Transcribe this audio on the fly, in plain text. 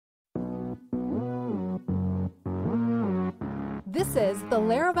This is the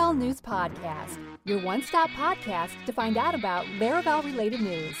Laravel News Podcast, your one-stop podcast to find out about Laravel-related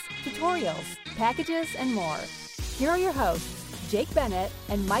news, tutorials, packages, and more. Here are your hosts, Jake Bennett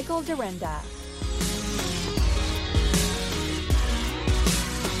and Michael Dyrynda.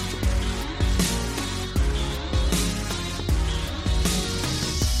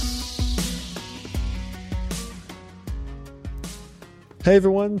 Hey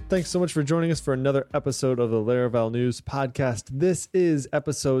everyone, thanks so much for joining us for another episode of the Laravel News Podcast. This is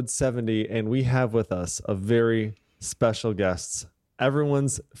episode 70, and we have with us a very special guest,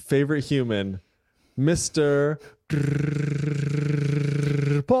 everyone's favorite human, Mr.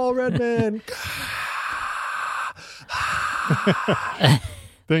 Paul Redman.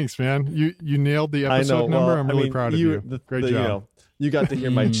 Thanks, man. You nailed the episode number. I'm really proud of you. Great job. You got to hear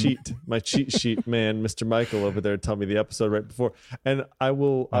my cheat sheet man, Mr. Michael over there, tell me the episode right before, and I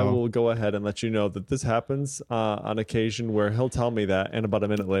will go ahead and let you know that this happens on occasion where he'll tell me that, and about a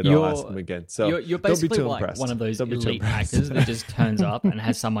minute later I'll ask him again. So you're basically don't be too like impressed. One of those elite actors that just turns up and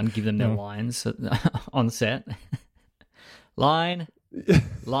has someone give them their lines on set. Line.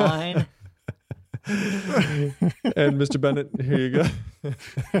 And Mr. Bennett, here you go.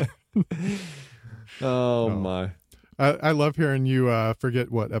 Oh my. I love hearing you forget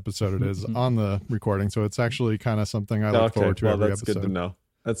what episode it is on the recording, so it's actually kind of something I look forward to every that's episode. Good to know.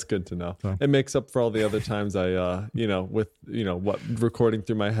 That's good to know. So. It makes up for all the other times I, recording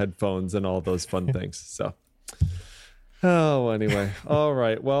through my headphones and all those fun things. So, anyway. All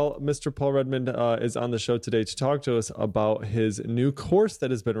right. Well, Mr. Paul Redman is on the show today to talk to us about his new course that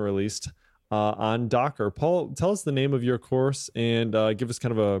has been released on Docker. Paul, tell us the name of your course and give us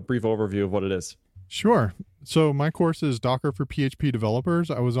kind of a brief overview of what it is. Sure. So my course is Docker for PHP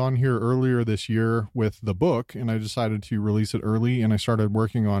developers. I was on here earlier this year with the book, and I decided to release it early, and I started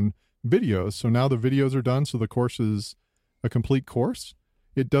working on videos. So now the videos are done, so the course is a complete course.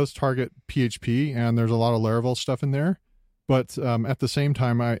 It does target PHP, and there's a lot of Laravel stuff in there. But at the same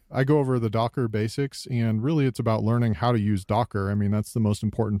time, I go over the Docker basics, and really it's about learning how to use Docker. I mean, that's the most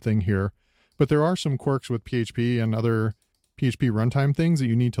important thing here. But there are some quirks with PHP and other PHP runtime things that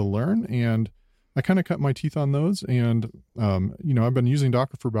you need to learn, and I kind of cut my teeth on those, and I've been using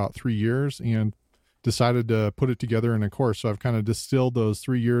Docker for about 3 years and decided to put it together in a course. So I've kind of distilled those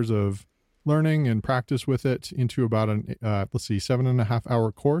 3 years of learning and practice with it into about an 7.5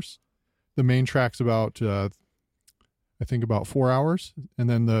 hour course. The main track's about about 4 hours, and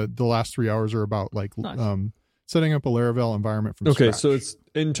then the last 3 hours are about setting up a Laravel environment from scratch. Okay, so it's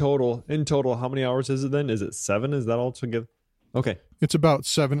in total, how many hours is it then? Is it 7? Is that all together? Okay. It's about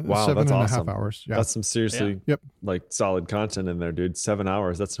seven and a half hours. Yeah. That's some seriously solid content in there, dude. 7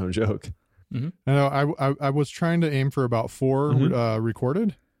 hours. That's no joke. Mm-hmm. I know I was trying to aim for about 4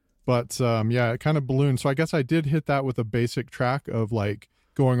 recorded, but it kind of ballooned. So I guess I did hit that with a basic track of like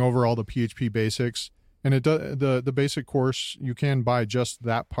going over all the PHP basics. And it does, the basic course, you can buy just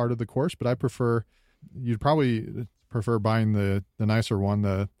that part of the course, but you'd probably prefer buying the nicer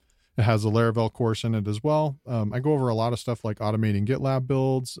one, it has a Laravel course in it as well. I go over a lot of stuff like automating GitLab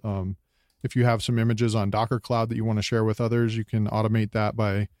builds. If you have some images on Docker Cloud that you want to share with others, you can automate that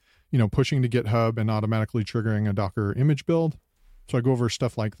by, pushing to GitHub and automatically triggering a Docker image build. So I go over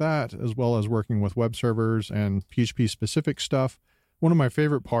stuff like that, as well as working with web servers and PHP specific stuff. One of my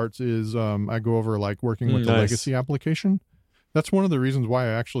favorite parts is I go over like working with the legacy application. That's one of the reasons why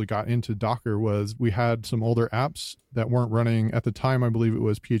I actually got into Docker was we had some older apps that weren't running at the time. I believe it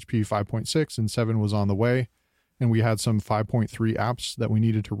was PHP 5.6 and 7 was on the way. And we had some 5.3 apps that we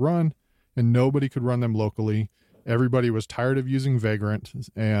needed to run, and nobody could run them locally. Everybody was tired of using Vagrant.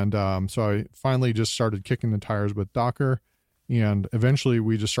 And so I finally just started kicking the tires with Docker. And eventually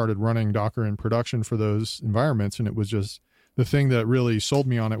we just started running Docker in production for those environments. And it was just the thing that really sold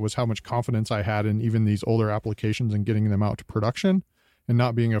me on it was how much confidence I had in even these older applications and getting them out to production and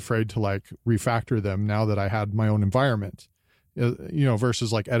not being afraid to like refactor them now that I had my own environment,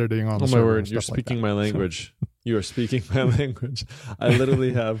 versus like editing on the server. Oh my word, you're speaking my language. You are speaking my language. I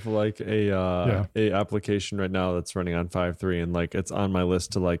literally have like a application right now that's running on 5.3 and like it's on my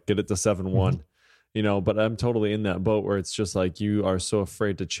list to like get it to 7.1. But I'm totally in that boat where it's just like you are so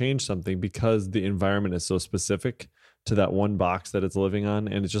afraid to change something because the environment is so specific to that one box that it's living on,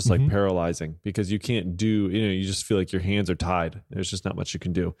 and it's just like paralyzing because you can't do, you just feel like your hands are tied. There's just not much you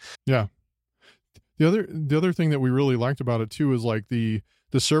can do. Yeah. The other thing that we really liked about it too is like the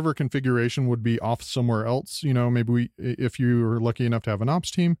server configuration would be off somewhere else. Maybe if you were lucky enough to have an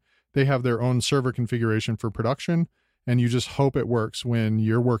ops team, they have their own server configuration for production, and you just hope it works when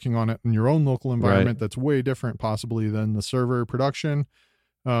you're working on it in your own local environment. That's way different possibly than the server production.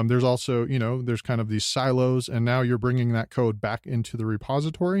 There's also, there's kind of these silos, and now you're bringing that code back into the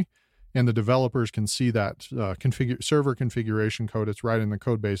repository, and the developers can see that server configuration code. It's right in the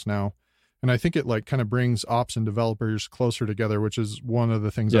code base now. And I think it like kind of brings ops and developers closer together, which is one of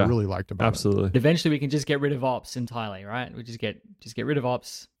the things I really liked about it. Eventually we can just get rid of ops entirely, right? We just get rid of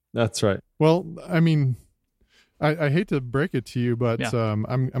ops. That's right. Well, I mean, I hate to break it to you, but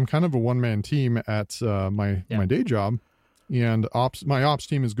I'm kind of a one-man team at my day job, and my ops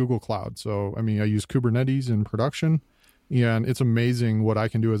team is Google Cloud. So, I mean, I use Kubernetes in production, and it's amazing what I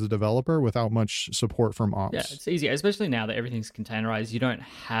can do as a developer without much support from ops. Yeah, it's easy, especially now that everything's containerized. You don't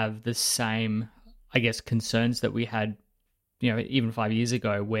have the same, I guess, concerns that we had, even 5 years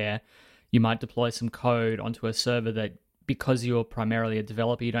ago, where you might deploy some code onto a server that, because you're primarily a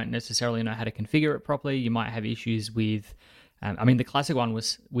developer, you don't necessarily know how to configure it properly. You might have issues with, the classic one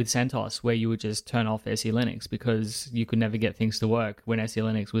was with CentOS, where you would just turn off SE Linux because you could never get things to work when SE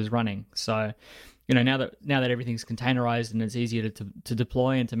Linux was running. So, now that everything's containerized and it's easier to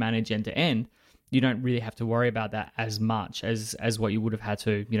deploy and to manage end to end, you don't really have to worry about that as much as what you would have had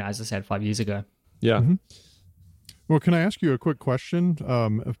to, as I said, 5 years ago. Yeah. Mm-hmm. Well, can I ask you a quick question?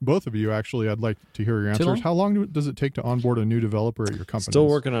 Both of you, actually, I'd like to hear your answers. How long does it take to onboard a new developer at your company? Still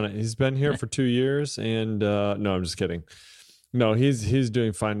working on it. He's been here for 2 years, and no, I'm just kidding. No, he's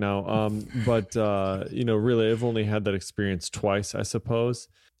doing fine now. But really, I've only had that experience twice, I suppose.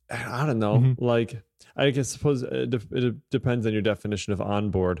 I don't know. Mm-hmm. Like, I suppose it depends on your definition of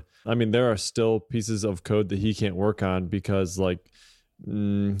onboard. I mean, there are still pieces of code that he can't work on because of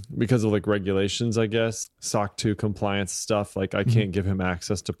regulations, I guess, SOC 2 compliance stuff. Like, I can't give him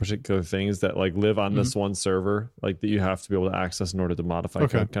access to particular things that like live on this one server, like that you have to be able to access in order to modify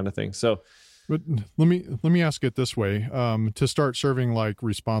code, kind of thing. So, but let me ask it this way: to start serving like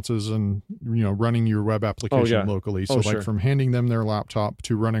responses and running your web application locally, so from handing them their laptop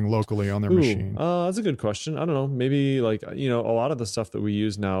to running locally on their machine. That's a good question. I don't know. Maybe like a lot of the stuff that we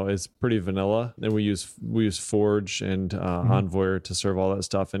use now is pretty vanilla, and we use Forge and Envoy to serve all that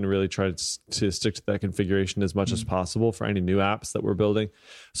stuff, and really try to stick to that configuration as much as possible for any new apps that we're building.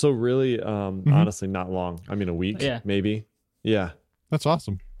 So really, honestly, not long. I mean, a week, maybe. Yeah, that's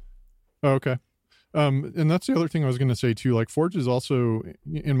awesome. Oh, okay. And that's the other thing I was going to say too. Like Forge is also,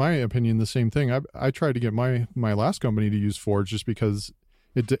 in my opinion, the same thing. I tried to get my last company to use Forge just because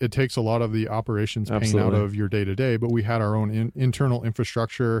it takes a lot of the operations pain out of your day to day. But we had our own internal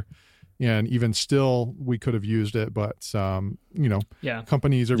infrastructure, and even still, we could have used it. But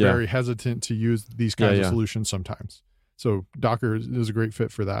companies are very hesitant to use these kinds of solutions sometimes. So Docker is a great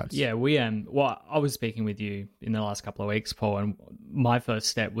fit for that. Yeah, we well, I was speaking with you in the last couple of weeks, Paul, and my first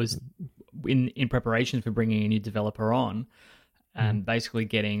step was in preparation for bringing a new developer on, and basically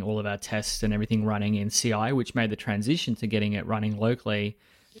getting all of our tests and everything running in CI, which made the transition to getting it running locally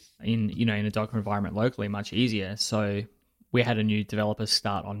in a Docker environment locally much easier. So we had a new developer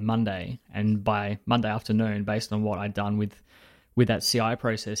start on Monday, and by Monday afternoon, based on what I'd done with that CI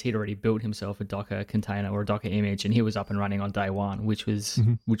process, he'd already built himself a Docker container or a Docker image, and he was up and running on day one, which was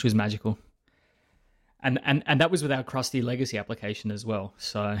magical. And that was with our crusty legacy application as well.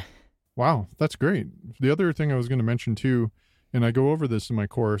 So, wow, that's great. The other thing I was going to mention too, and I go over this in my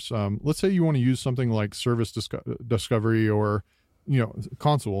course. Let's say you want to use something like service discovery or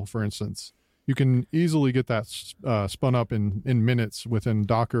Consul, for instance. You can easily get that spun up in minutes within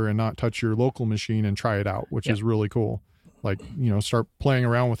Docker and not touch your local machine and try it out, which is really cool. Like, start playing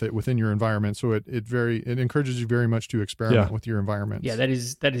around with it within your environment. So it encourages you very much to experiment with your environment. Yeah, that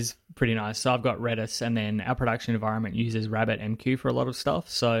is pretty nice. So I've got Redis, and then our production environment uses RabbitMQ for a lot of stuff.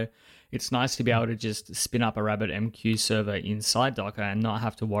 So it's nice to be able to just spin up a RabbitMQ server inside Docker and not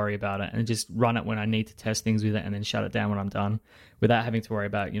have to worry about it, and just run it when I need to test things with it, and then shut it down when I'm done, without having to worry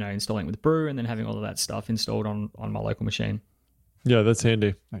about installing it with Brew and then having all of that stuff installed on my local machine. Yeah, that's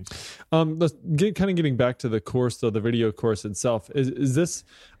handy. Nice. Let's getting back to the course, though, the video course itself. Is this?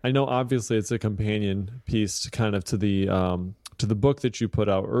 I know obviously it's a companion piece to the book that you put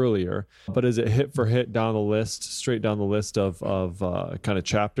out earlier, but is it hit for hit straight down the list of kind of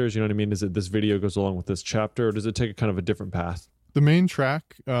chapters? You know what I mean? Is it this video goes along with this chapter, or does it take a kind of a different path? The main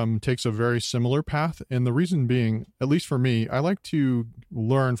track takes a very similar path, and the reason being, at least for me, I like to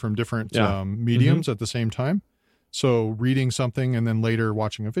learn from different mediums at the same time. So reading something and then later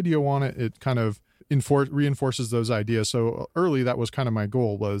watching a video on it, it kind of reinforces those ideas. So early, that was kind of my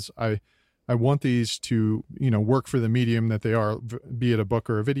goal, was I want these to, work for the medium that they are, be it a book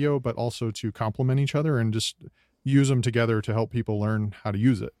or a video, but also to complement each other and just use them together to help people learn how to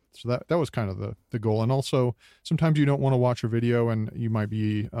use it. So that was kind of the goal. And also, sometimes you don't want to watch a video and you might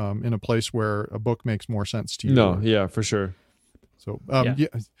be in a place where a book makes more sense to you. No, yeah, for sure. So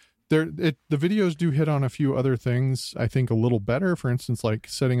the videos do hit on a few other things, I think, a little better. For instance, like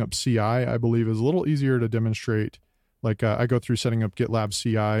setting up CI, I believe, is a little easier to demonstrate. Like I go through setting up GitLab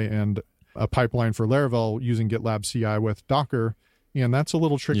CI and a pipeline for Laravel using GitLab CI with Docker. And that's a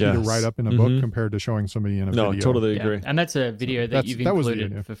little tricky to write up in a book compared to showing somebody in a video. No, totally agree. And that's a video that you've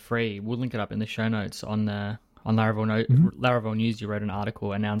included for free. We'll link it up in the show notes on Laravel News. You wrote an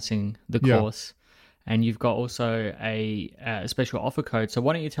article announcing the course. And you've got also a special offer code. So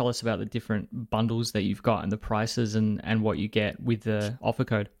why don't you tell us about the different bundles that you've got and the prices and what you get with the offer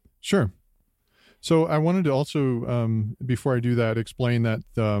code? Sure. So I wanted to also, before I do that, explain that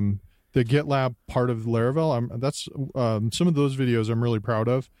the GitLab part of Laravel, that's some of those videos I'm really proud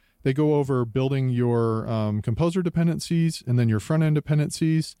of. They go over building your composer dependencies and then your front-end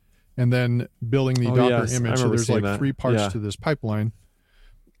dependencies and then building the Docker image. So there's like 3 parts to this pipeline.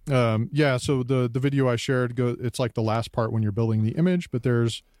 So the video I shared, it's like the last part when you're building the image, but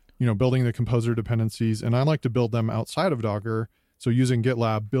there's, building the composer dependencies, and I like to build them outside of Docker. So using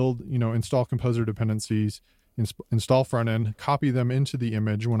GitLab, install composer dependencies, install front end, copy them into the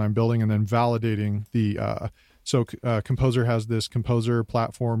image when I'm building, and then validating the, Composer has this composer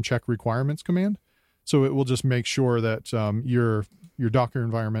platform check requirements command. So it will just make sure that your Docker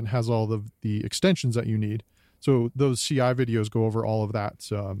environment has all the extensions that you need. So those CI videos go over all of that,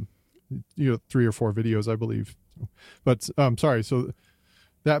 3 or 4 videos, I believe. But sorry. So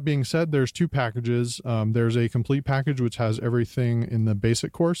that being said, there's 2 packages. There's a complete package, which has everything in the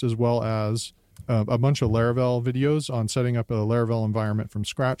basic course, as well as a bunch of Laravel videos on setting up a Laravel environment from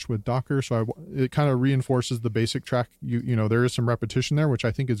scratch with Docker. So it kind of reinforces the basic track. There is some repetition there, which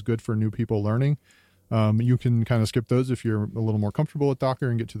I think is good for new people learning. You can kind of skip those if you're a little more comfortable with Docker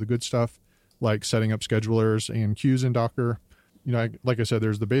and get to the good stuff, like setting up schedulers and queues in Docker. Like I said,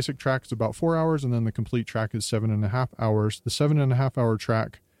 there's the basic track, it's about 4 hours, and then the complete track is 7.5 hours. The 7.5 hour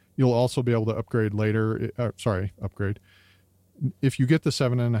track, you'll also be able to upgrade later. Upgrade. If you get the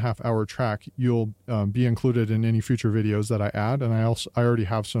 7.5 hour track, you'll be included in any future videos that I add. And I already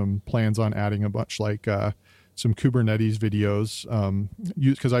have some plans on adding a bunch, like some Kubernetes videos,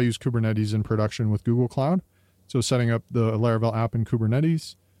 because I use Kubernetes in production with Google Cloud. So setting up the Laravel app in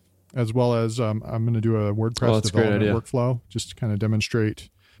Kubernetes, as well as I'm going to do a WordPress development workflow, just to kind of demonstrate,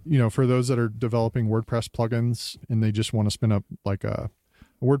 for those that are developing WordPress plugins and they just want to spin up like a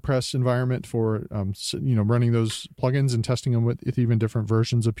WordPress environment for, running those plugins and testing them with even different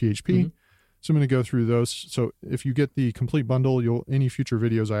versions of PHP. Mm-hmm. So I'm going to go through those. So if you get the complete bundle, any future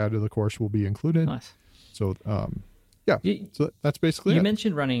videos I add to the course will be included. Nice. So, so that's basically it. You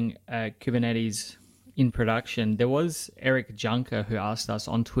mentioned running Kubernetes in production. There was Eric Junker who asked us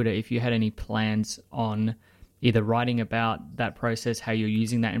on Twitter if you had any plans on either writing about that process, how you're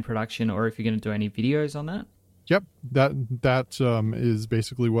using that in production, or if you're going to do any videos on that. Yep, that is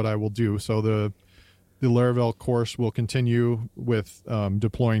basically what I will do. So the Laravel course will continue with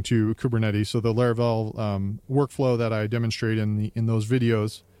deploying to Kubernetes. So the Laravel workflow that I demonstrate in those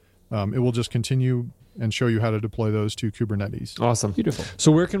videos, it will just continue and show you how to deploy those to Kubernetes. Awesome, beautiful.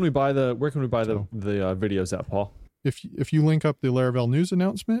 So where can we buy the videos at, Paul? If you link up the Laravel News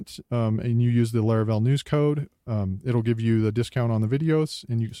announcement and you use the Laravel News code, it'll give you the discount on the videos,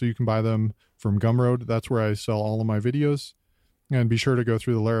 and so you can buy them from Gumroad. That's where I sell all of my videos. And be sure to go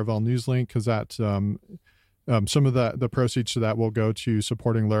through the Laravel News link, because that some of the proceeds to that will go to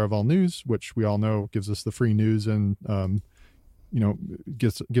supporting Laravel News, which we all know gives us the free news and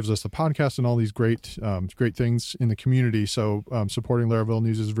gives us the podcast and all these great things in the community. So supporting Laravel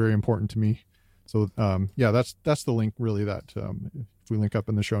News is very important to me. So that's the link really that if we link up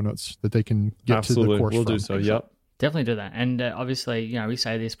in the show notes that they can get to the course. We'll do so. Yep. Definitely do that. And obviously, we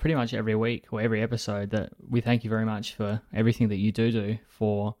say this pretty much every week or every episode, that we thank you very much for everything that you do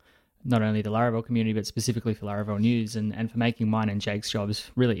for not only the Laravel community, but specifically for Laravel News, and for making mine and Jake's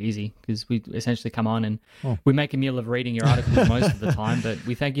jobs really easy, because we essentially come on and we make a meal of reading your articles most of the time, but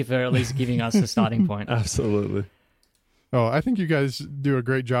we thank you for at least giving us a starting point. Absolutely. Oh, I think you guys do a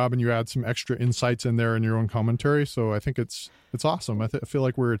great job, and you add some extra insights in there in your own commentary. So I think it's awesome. I feel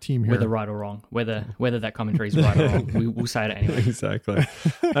like we're a team here. Whether right or wrong, whether that commentary is right or wrong, we'll say it anyway. Exactly.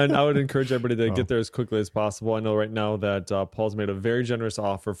 And I would encourage everybody to get there as quickly as possible. I know right now that Paul's made a very generous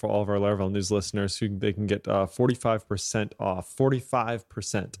offer for all of our Laravel News listeners, who they can get 45% off,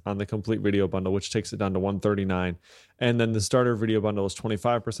 45% on the complete video bundle, which takes it down to $139. And then the starter video bundle is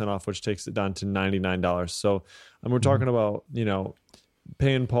 25% off, which takes it down to $99. So we're talking about,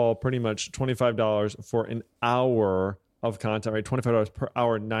 paying Paul pretty much $25 for an hour of content, right? $25 per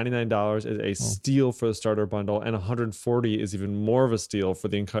hour, $99 is a steal for the starter bundle, and $140 is even more of a steal for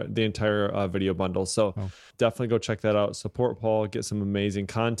the entire video bundle. So definitely go check that out. Support Paul, get some amazing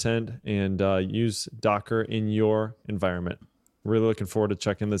content, and use Docker in your environment. Really looking forward to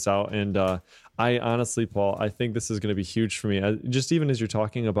checking this out. And I honestly, Paul, I think this is going to be huge for me. Just even as you're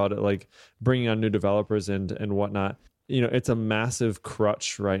talking about it, like bringing on new developers and whatnot, it's a massive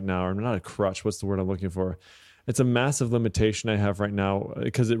crutch right now, or not a crutch. What's the word I'm looking for? It's a massive limitation I have right now,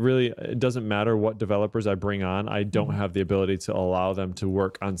 because it doesn't matter what developers I bring on. I don't have the ability to allow them to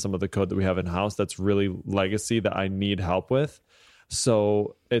work on some of the code that we have in house. That's really legacy that I need help with.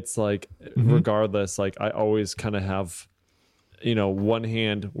 So it's like, regardless, like I always kind of have, one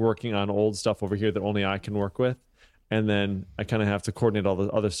hand working on old stuff over here that only I can work with. And then I kind of have to coordinate all the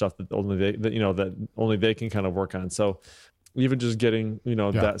other stuff that only they can kind of work on. So even just getting,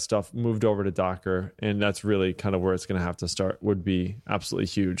 that stuff moved over to Docker, and that's really kind of where it's going to have to start, would be absolutely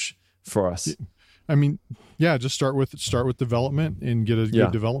huge for us. I mean, just start with development and get a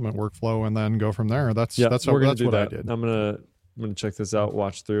good development workflow, and then go from there. That's what I did. I'm gonna check this out,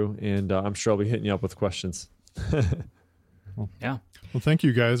 watch through, and I'm sure I'll be hitting you up with questions. Well, thank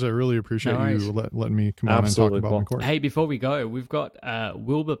you guys. I really appreciate you letting me come on and talk about my course. Hey, before we go, we've got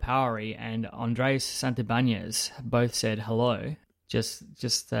Wilbur Powery and Andres Santabanez both said hello. Just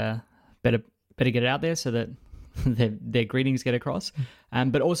better get it out there so that their greetings get across.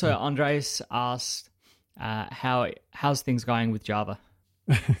 But also Andres asked how's things going with Java?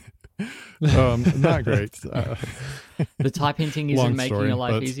 Not great. The type hinting isn't making your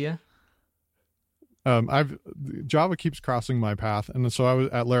life easier? Java keeps crossing my path, and so I was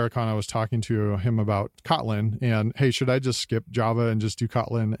at Laracon. I was talking to him about Kotlin, and hey, should I just skip Java and just do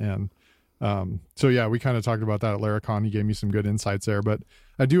Kotlin? And we kind of talked about that at Laracon. He gave me some good insights there, but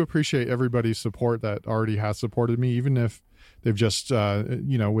I do appreciate everybody's support that already has supported me, even if they've just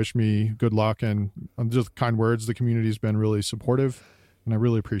wished me good luck and just kind words. The community's been really supportive, and I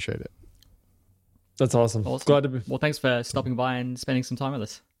really appreciate it. That's awesome. Glad to be. Well, thanks for stopping by and spending some time with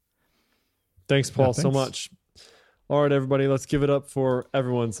us. Thanks, Paul, so much. All right, everybody, let's give it up for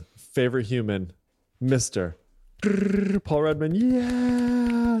everyone's favorite human, Mr. Paul Redman.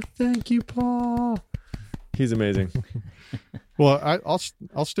 Yeah, thank you, Paul. He's amazing. Well,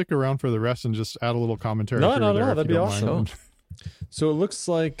 I'll stick around for the rest and just add a little commentary. No, that'd be awesome. So it looks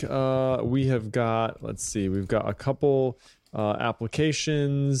like we've got a couple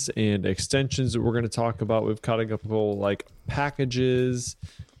applications and extensions that we're going to talk about. We've got a couple packages.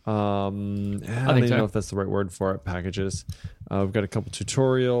 I don't even know if that's the right word for it. Packages. We've got a couple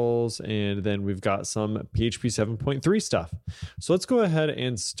tutorials, and then we've got some PHP 7.3 stuff. So let's go ahead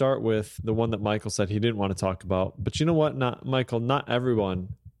and start with the one that Michael said he didn't want to talk about. But you know what? Not everyone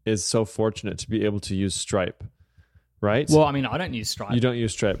is so fortunate to be able to use Stripe, right? Well, I mean, I don't use Stripe. You don't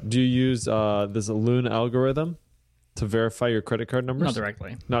use Stripe. Do you use this Loon algorithm to verify your credit card numbers?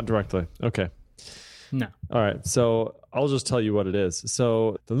 Not directly. Okay. No. All right. So I'll just tell you what it is.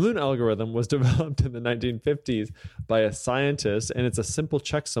 So the Loon algorithm was developed in the 1950s by a scientist, and it's a simple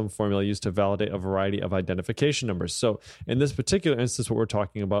checksum formula used to validate a variety of identification numbers. So in this particular instance, what we're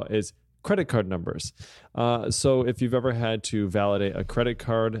talking about is credit card numbers. So if you've ever had to validate a credit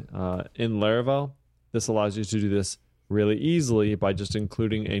card in Laravel, this allows you to do this really easily by just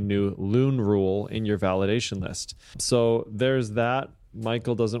including a new Loon rule in your validation list. So there's that.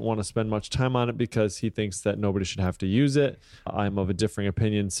 Michael doesn't want to spend much time on it because he thinks that nobody should have to use it. I'm of a differing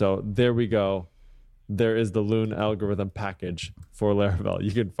opinion. So there we go. There is the Loon algorithm package for Laravel.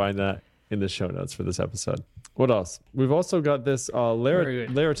 You can find that in the show notes for this episode. What else? We've also got this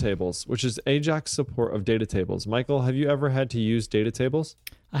layer tables, which is Ajax support of data tables. Michael, have you ever had to use data tables?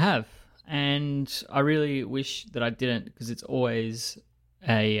 I have. And I really wish that I didn't, because it's always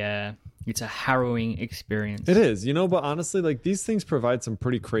it's a harrowing experience. It is, but honestly, these things provide some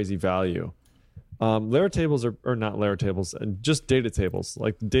pretty crazy value. Layer tables or not layer tables, and just data tables,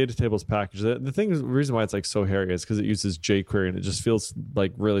 like the data tables package. The reason why it's so hairy is because it uses jQuery, and it just feels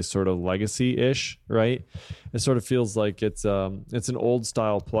like really sort of legacy-ish, right? It sort of feels like it's an old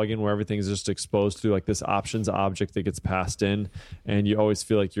style plugin where everything is just exposed through this options object that gets passed in, and you always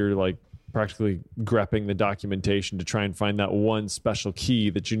feel like you're practically grepping the documentation to try and find that one special key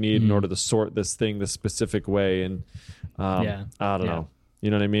that you need in order to sort this thing the specific way. And I don't know. You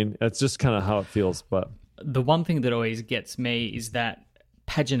know what I mean? That's just kind of how it feels. But the one thing that always gets me is that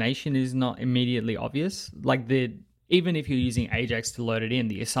pagination is not immediately obvious. Even if you're using Ajax to load it in,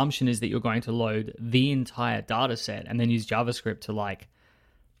 the assumption is that you're going to load the entire data set and then use JavaScript to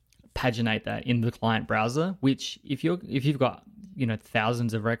paginate that in the client browser, which if you've got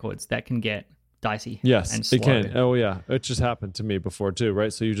thousands of records, that can get dicey. Yes, and slow. it can. Oh yeah, it just happened to me before too,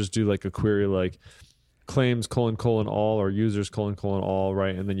 right? So you just do like a query like claims : all or users : all,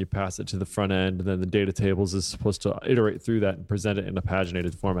 right? And then you pass it to the front end, and then the data tables is supposed to iterate through that and present it in a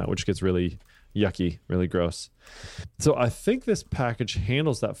paginated format, which gets really yucky, really gross. So I think this package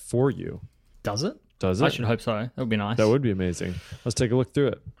handles that for you. Does it? Does it? I should hope so. That would be nice. That would be amazing. Let's take a look through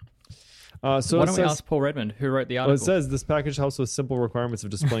it. So why don't we ask Paul Redmond, who wrote the article? Well, it says this package helps with simple requirements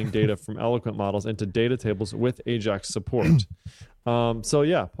of displaying data from Eloquent models into data tables with Ajax support. So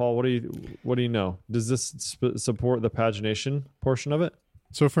yeah, Paul, what do you know? Does this support the pagination portion of it?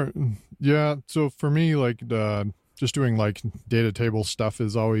 So for me, like just doing like data table stuff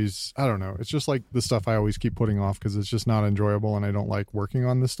is always, I don't know. It's just like the stuff I always keep putting off because it's just not enjoyable and I don't like working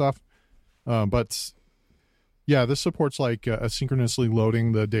on this stuff. But yeah, this supports like asynchronously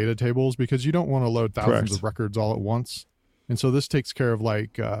loading the data tables because you don't want to load thousands of records all at once. And so this takes care of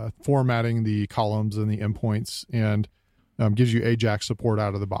like formatting the columns and the endpoints and gives you Ajax support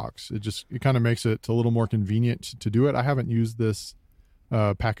out of the box. It kind of makes it a little more convenient to do it. I haven't used this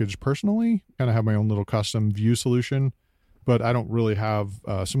package personally, kind of have my own little custom view solution, but I don't really have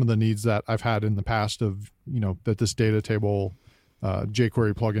some of the needs that I've had in the past of, that this data table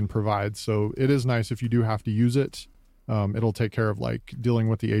jQuery plugin provides. So it is nice if you do have to use it. It'll take care of like dealing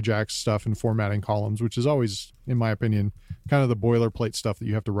with the Ajax stuff and formatting columns, which is always, in my opinion, kind of the boilerplate stuff that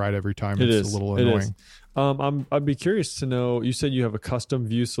you have to write every time. It's a little annoying. I'd be curious to know, you said you have a custom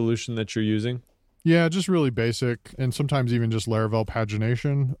view solution that you're using? Yeah, just really basic, and sometimes even just Laravel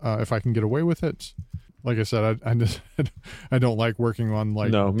pagination, if I can get away with it. Like I said, I don't like working on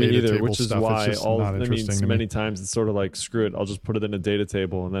like no, me data either, table which is stuff. why many me. times it's sort of like, screw it, I'll just put it in a data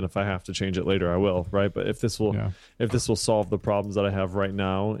table, and then if I have to change it later, I will, right? But if this will solve the problems that I have right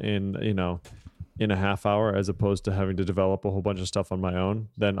now in a half hour, as opposed to having to develop a whole bunch of stuff on my own,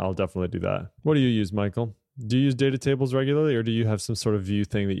 then I'll definitely do that. What do you use, Michael? Do you use data tables regularly, or do you have some sort of view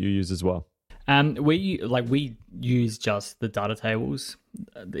thing that you use as well? We use just the data tables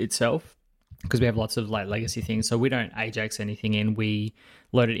itself because we have lots of like legacy things. So we don't Ajax anything in. We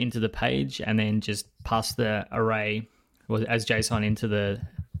load it into the page and then just pass the array as JSON into the.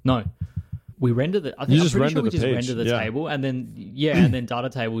 No, we render the. I think I'm pretty sure we just render the table, and then and then data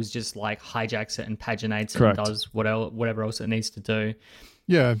tables just like hijacks it and paginates it and does whatever else it needs to do.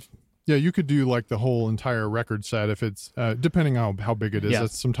 Yeah. Yeah, you could do like the whole entire record set if it's depending on how big it is.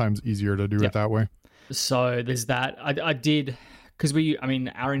 It's sometimes easier to do it that way. So there's that. I did because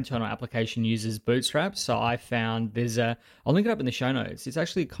our internal application uses Bootstrap. So I found I'll link it up in the show notes. It's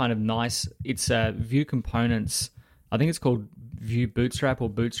actually kind of nice. It's Vue Components. I think it's called Vue Bootstrap or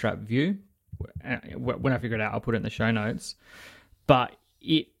Bootstrap Vue. When I figure it out, I'll put it in the show notes. But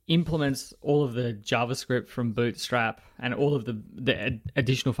it implements all of the JavaScript from Bootstrap and all of the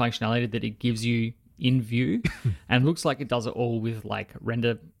additional functionality that it gives you in Vue, and looks like it does it all with like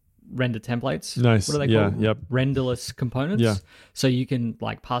render templates. Nice. What are they called? Yep. Renderless components. Yeah. So you can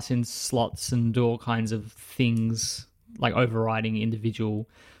like pass in slots and do all kinds of things, like overriding individual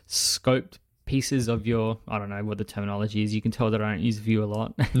scoped pieces of your, I don't know what the terminology is. You can tell that I don't use Vue a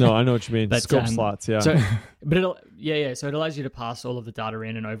lot. No, I know what you mean. But, scope slots, yeah. So, but so it allows you to pass all of the data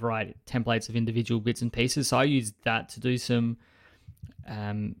in and override templates of individual bits and pieces. So I used that to do some,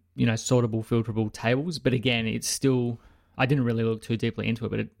 sortable, filterable tables. But again, it's still, I didn't really look too deeply into it,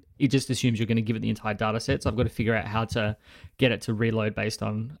 but it just assumes you're going to give it the entire data set. So I've got to figure out how to get it to reload based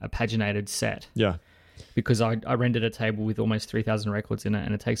on a paginated set. Yeah. Because I rendered a table with almost 3,000 records in it,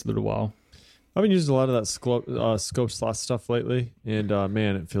 and it takes a little while. I've been using a lot of that scope slot stuff lately, and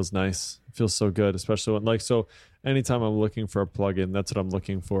man, it feels nice. It feels so good, especially when anytime I'm looking for a plugin, that's what I'm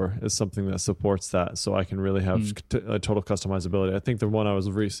looking for, is something that supports that, so I can really have total customizability. I think the one I was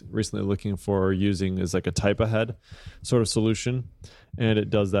recently looking for or using is like a type ahead sort of solution, and it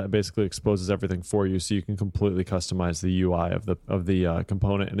does that. It basically exposes everything for you, so you can completely customize the UI of the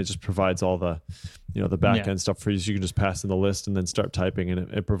component, and it just provides all the the back end stuff for you. So you can just pass in the list and then start typing,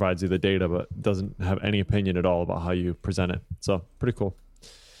 and it provides you the data, but doesn't have any opinion at all about how you present it. So pretty cool.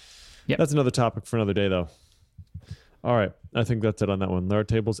 Yep. That's another topic for another day, though. All right, I think that's it on that one.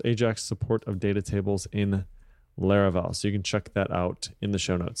 Laratables, Ajax support of data tables in Laravel. So you can check that out in the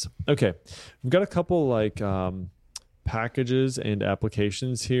show notes. Okay, we've got a couple packages and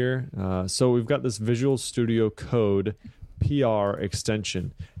applications here. So we've got this Visual Studio Code PR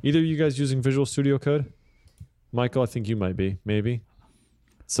extension. Either of you guys using Visual Studio Code? Michael, I think you might be. Maybe.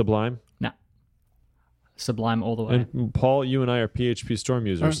 Sublime? No. Sublime all the way. And Paul, you and I are PHP Storm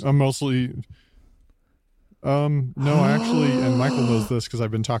users. I'm mostly... No, I actually, and Michael knows this because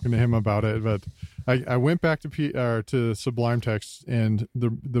I've been talking to him about it, but I went back to Sublime Text, and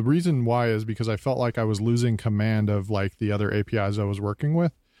the reason why is because I felt like I was losing command of like the other APIs I was working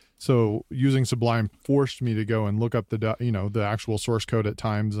with. So using Sublime forced me to go and look up the actual source code at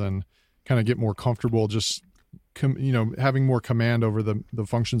times and kind of get more comfortable just having more command over the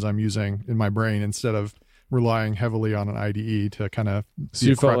functions I'm using in my brain instead of relying heavily on an IDE to kind of so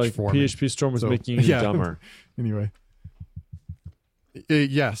you felt like PHP Storm was making you dumber. Anyway,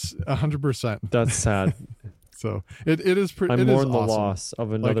 yes, 100%. That's sad. So it is pretty. I'm mourn the awesome. loss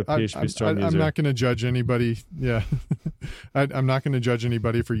of another PHP Storm user. I'm not going to judge anybody. Yeah, I'm not going to judge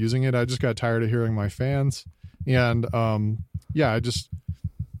anybody for using it. I just got tired of hearing my fans, and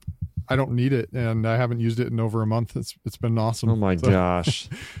I don't need it, and I haven't used it in over a month. It's been awesome. Oh my gosh.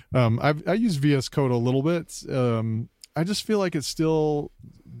 I use VS Code a little bit. I just feel like it's still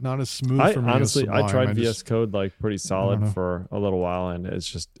not as smooth for me. Honestly, as Sublime. I tried VS Code like pretty solid for a little while, and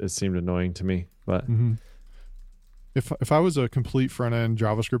it seemed annoying to me. But if I was a complete front end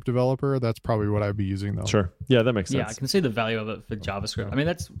JavaScript developer, that's probably what I'd be using though. Sure. Yeah, that makes sense. Yeah, I can see the value of it for JavaScript. I mean,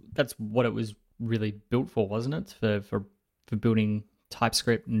 that's what it was really built for, wasn't it? For building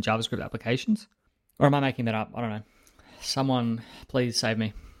TypeScript and JavaScript applications. Or am I making that up? I don't know. Someone please save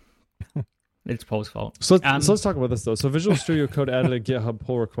me. It's Paul's fault. So let's talk about this though. So Visual Studio Code added a GitHub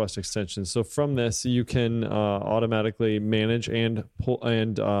pull request extension. So from this, you can automatically manage and pull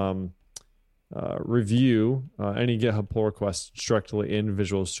and review any GitHub pull requests directly in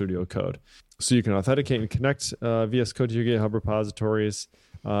Visual Studio Code. So you can authenticate and connect VS Code to your GitHub repositories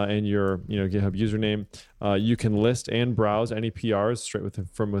and your GitHub username. You can list and browse any PRs straight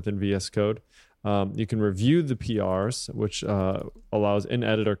from within VS Code. You can review the PRs, which allows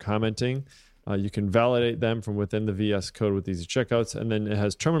in-editor commenting. You can validate them from within the VS Code with easy checkouts, and then it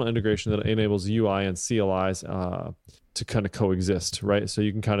has terminal integration that enables UI and CLIs to kind of coexist, right? So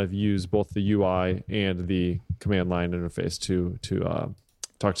you can kind of use both the UI and the command line interface to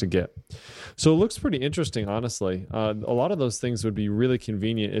talk to Git. So it looks pretty interesting, honestly. A lot of those things would be really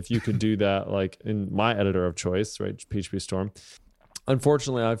convenient if you could do that, like in my editor of choice, right, PHP Storm.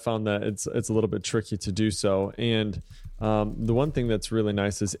 Unfortunately, I've found that it's a little bit tricky to do so. And the one thing that's really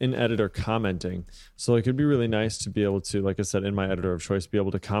nice is in-editor commenting. So it could be really nice to be able to, like I said, in my editor of choice, be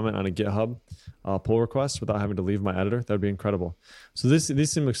able to comment on a GitHub pull request without having to leave my editor. That would be incredible. So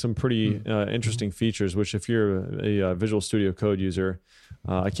these seem like some pretty interesting features, which if you're a Visual Studio Code user,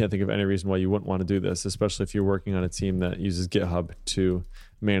 I can't think of any reason why you wouldn't want to do this, especially if you're working on a team that uses GitHub to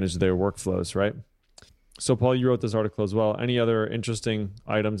manage their workflows, right? So, Paul, you wrote this article as well. Any other interesting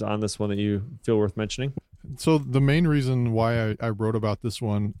items on this one that you feel worth mentioning? So the main reason why I wrote about this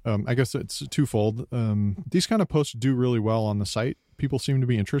one, I guess it's twofold. These kind of posts do really well on the site. People seem to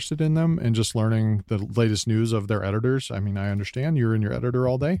be interested in them and just learning the latest news of their editors. I mean, I understand you're in your editor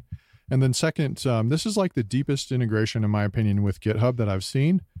all day. And then second, this is like the deepest integration, in my opinion, with GitHub that I've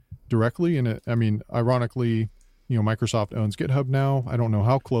seen directly. And ironically, Microsoft owns GitHub now. I don't know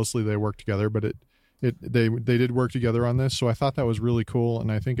how closely they work together, but they did work together on this. So I thought that was really cool.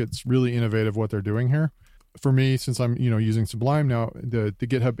 And I think it's really innovative what they're doing here. For me, since I'm, using Sublime now, the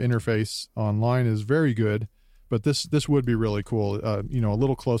GitHub interface online is very good, but this would be really cool, a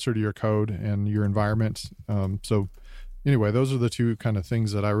little closer to your code and your environment. So anyway, those are the two kind of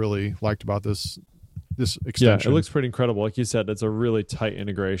things that I really liked about this extension. Yeah, it looks pretty incredible. Like you said, it's a really tight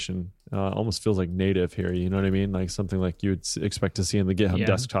integration. Almost feels like native here. You know what I mean? Like something like you would expect to see in the GitHub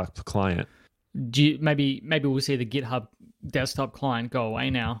desktop client. Maybe we'll see the GitHub desktop client go away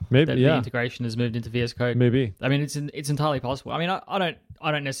now. Maybe the integration has moved into VS Code. Maybe. I mean, it's entirely possible. I mean, I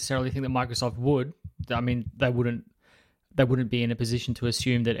don't necessarily think that Microsoft would. I mean, they wouldn't be in a position to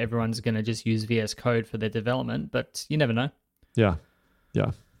assume that everyone's going to just use VS Code for their development. But you never know. Yeah,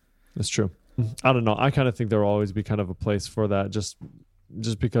 that's true. I don't know. I kind of think there will always be kind of a place for that, just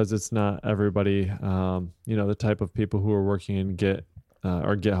because it's not everybody. The type of people who are working in Git.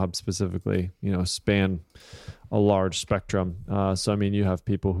 Or GitHub specifically, span a large spectrum. So, I mean, you have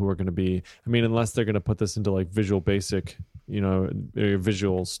people who are going to be, unless they're going to put this into like Visual Basic,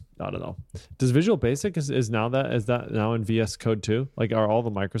 visuals, I don't know. Does Visual Basic is that now in VS Code too? Like, are all the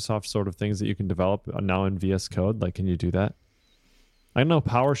Microsoft sort of things that you can develop now in VS Code? Like, can you do that? I know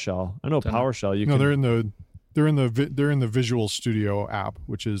PowerShell. PowerShell. They're in the Visual Studio app,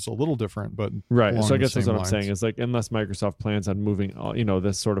 which is a little different, but right. So I guess that's what I'm saying is like, unless Microsoft plans on moving,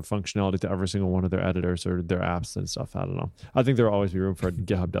 this sort of functionality to every single one of their editors or their apps and stuff. I don't know. I think there will always be room for a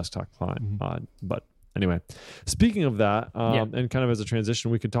GitHub desktop client, but Anyway, speaking of that, and kind of as a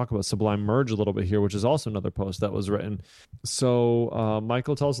transition, we could talk about Sublime Merge a little bit here, which is also another post that was written. So,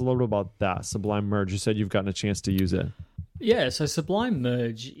 Michael, tell us a little bit about that, Sublime Merge. You said you've gotten a chance to use it. Yeah, so Sublime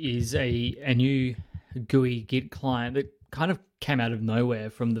Merge is a new GUI Git client that kind of came out of nowhere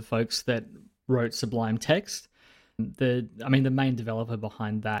from the folks that wrote Sublime Text. The main developer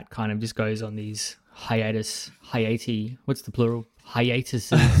behind that kind of just goes on these hiatuses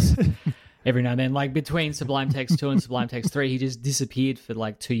every now and then. Like between Sublime Text 2 and Sublime Text 3, he just disappeared for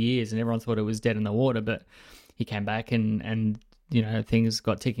like 2 years and everyone thought it was dead in the water, but he came back and things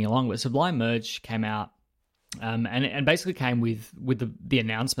got ticking along. But Sublime Merge came out and basically came with the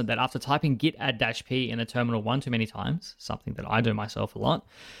announcement that after typing git add -p in a terminal one too many times, something that I do myself a lot,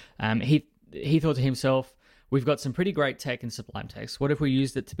 he thought to himself, we've got some pretty great tech in Sublime Text. What if we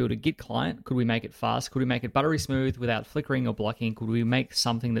used it to build a Git client? Could we make it fast? Could we make it buttery smooth without flickering or blocking? Could we make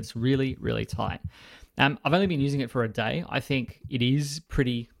something that's really, really tight? I've only been using it for a day. I think it is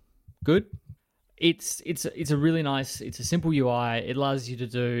pretty good. It's a really nice, it's a simple UI. It allows you to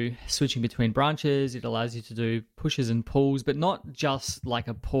do switching between branches. It allows you to do pushes and pulls, but not just like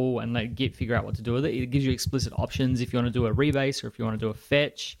a pull and let Git figure out what to do with it. It gives you explicit options if you want to do a rebase or if you want to do a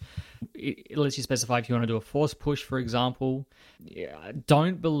fetch. It lets you specify if you want to do a force push, for example. I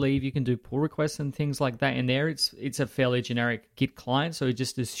don't believe you can do pull requests and things like that in there. It's a fairly generic Git client, so it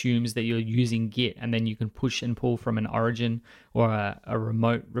just assumes that you're using Git and then you can push and pull from an origin or a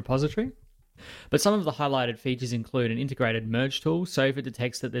remote repository. But some of the highlighted features include an integrated merge tool. So if it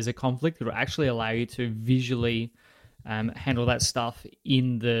detects that there's a conflict, it will actually allow you to visually handle that stuff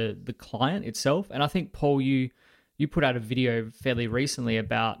in the client itself. And I think, Paul, you put out a video fairly recently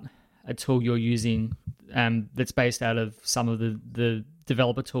about a tool you're using that's based out of some of the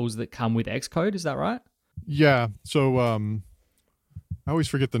developer tools that come with Xcode. Is that right? Yeah. So I always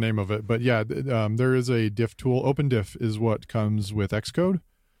forget the name of it, but yeah, there is a diff tool. OpenDiff is what comes with Xcode.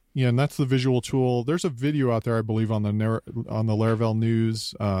 Yeah, and that's the visual tool. There's a video out there, I believe, on the Laravel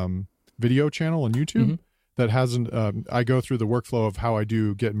News video channel on YouTube that hasn't. I go through the workflow of how I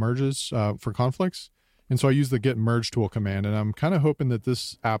do Git merges for conflicts, and so I use the Git merge tool command. And I'm kind of hoping that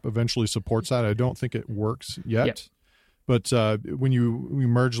this app eventually supports that. I don't think it works yet, but when you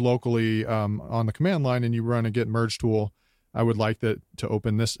merge locally on the command line and you run a Git merge tool, I would like that to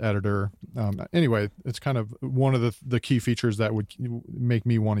open this editor. Anyway, it's kind of one of the key features that would make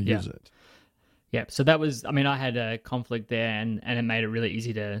me want to use it. Yeah, so that was, I had a conflict there and it made it really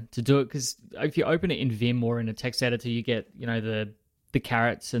easy to do it because if you open it in Vim or in a text editor, you get, the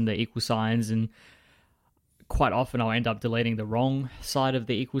carets and the equal signs, and quite often I'll end up deleting the wrong side of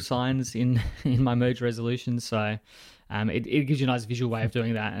the equal signs in my merge resolution. So it gives you a nice visual way of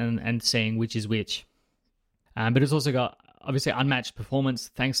doing that and seeing which is which. But it's also got obviously unmatched performance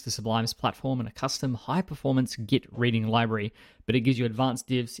thanks to Sublime's platform and a custom high-performance Git reading library. But it gives you advanced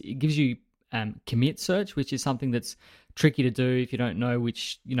diffs. It gives you commit search, which is something that's tricky to do if you don't know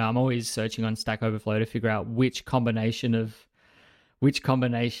which. I'm always searching on Stack Overflow to figure out which combination of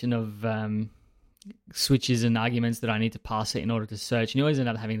switches and arguments that I need to pass it in order to search. And you always end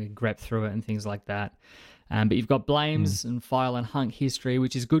up having to grep through it and things like that. But you've got blames and file and hunk history,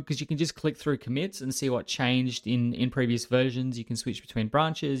 which is good because you can just click through commits and see what changed in previous versions. You can switch between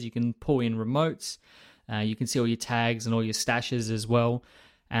branches. You can pull in remotes. You can see all your tags and all your stashes as well.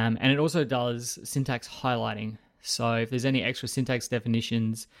 And it also does syntax highlighting. So if there's any extra syntax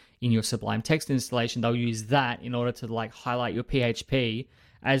definitions in your Sublime Text installation, they'll use that in order to highlight your PHP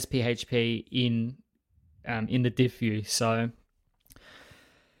as PHP in the diff view. So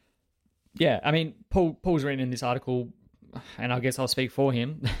yeah, Paul's written in this article, and I guess I'll speak for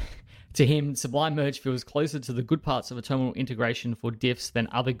him. To him, Sublime Merge feels closer to the good parts of a terminal integration for diffs than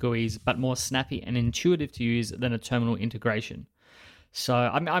other GUIs, but more snappy and intuitive to use than a terminal integration. So,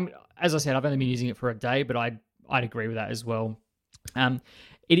 I'm as I said, I've only been using it for a day, but I'd agree with that as well.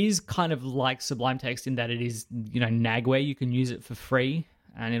 It is kind of like Sublime Text in that it is, Nagware. You can use it for free,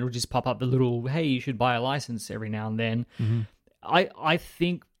 and it'll just pop up the little, hey, you should buy a license every now and then. I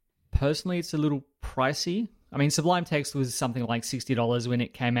think personally it's a little pricey. Sublime Text was something like $60 when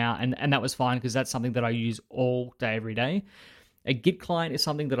it came out, and that was fine because that's something that I use all day, every day. A Git client is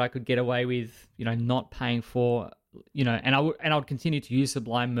something that I could get away with, not paying for, and I would continue to use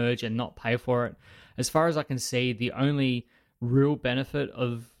Sublime Merge and not pay for it. As far as I can see, the only real benefit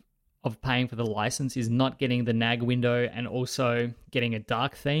of paying for the license is not getting the nag window and also getting a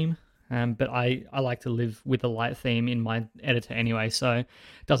dark theme. But I like to live with a light theme in my editor anyway, so it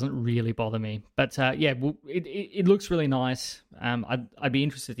doesn't really bother me. But it looks really nice. I'd be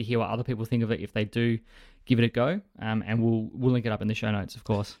interested to hear what other people think of it if they do give it a go, and we'll link it up in the show notes, of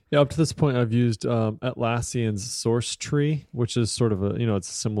course. Yeah, up to this point, I've used Atlassian's Source Tree, which is sort of it's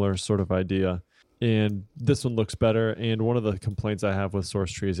a similar sort of idea. And this one looks better. And one of the complaints I have with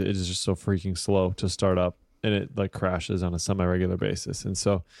Source Tree is it is just so freaking slow to start up, and it like crashes on a semi-regular basis. And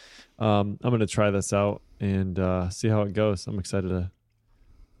so I'm going to try this out and see how it goes. I'm excited to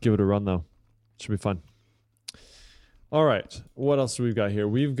give it a run, though. It should be fun. All right. What else do we got here?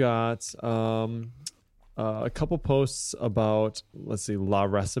 We've got a couple posts about, let's see, La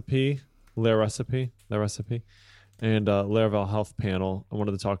Recipe, and Laravel Health Panel I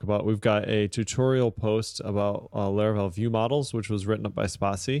wanted to talk about. We've got a tutorial post about Laravel View Models, which was written up by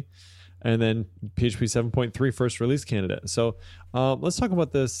Spassy, and then PHP 7.3 first release candidate. So let's talk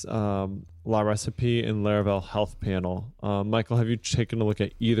about this La Recipe and Laravel Health Panel. Michael, have you taken a look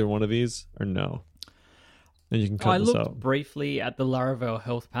at either one of these or no? And you can cut this out. I looked briefly at the Laravel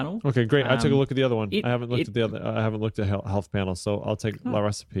Health Panel. Okay, great. I took a look at the other one. I haven't looked at the other. I haven't looked at Health Panel, so I'll take La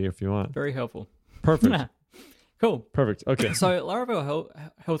Recipe if you want. Very helpful. Perfect. Cool. Perfect. Okay. So Laravel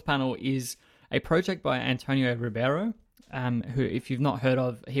Health Panel is a project by Antonio Ribeiro, who, if you've not heard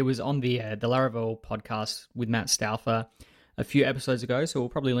of, he was on the Laravel podcast with Matt Stauffer a few episodes ago. So we'll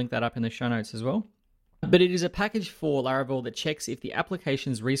probably link that up in the show notes as well. But it is a package for Laravel that checks if the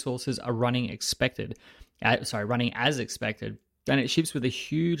application's resources are running as expected. And it ships with a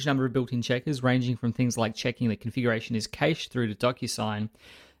huge number of built-in checkers, ranging from things like checking that configuration is cached through to DocuSign.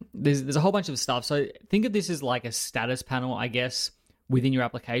 There's a whole bunch of stuff. So think of this as like a status panel, I guess, within your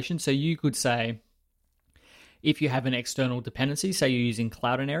application. So you could say, if you have an external dependency, say you're using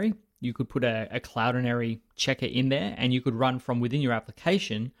Cloudinary, you could put a Cloudinary checker in there, and you could run from within your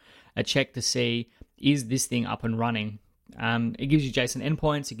application a check to see, is this thing up and running? It gives you JSON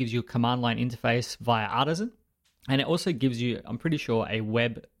endpoints. It gives you a command line interface via Artisan. And it also gives you, I'm pretty sure, a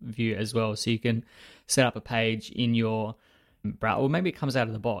web view as well. So you can set up a page in your browser, or maybe it comes out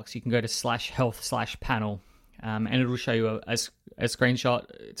of the box. You can go to /health/panel, and it will show you a screenshot.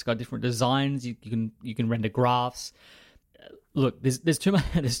 It's got different designs. You can render graphs. Look, there's too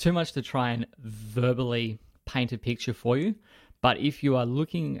much to try and verbally paint a picture for you. But if you are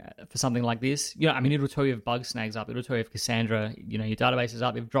looking for something like this, it'll tell you if bug snags up. It'll tell you if Cassandra, your database is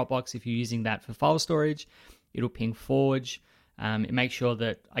up. If Dropbox, if you're using that for file storage, it'll ping Forge. It makes sure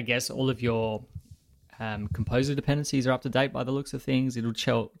that, I guess, all of your Composer dependencies are up to date by the looks of things. It'll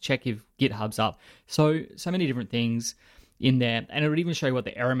check if GitHub's up. So many different things in there. And it would even show you what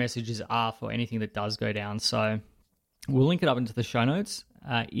the error messages are for anything that does go down. So we'll link it up into the show notes.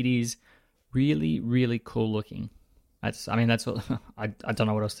 It is really, really cool looking. That's what I don't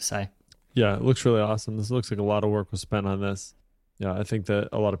know what else to say. Yeah, it looks really awesome. This looks like a lot of work was spent on this. Yeah, I think that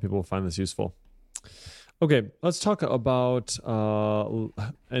a lot of people will find this useful. Okay, let's talk about Paul.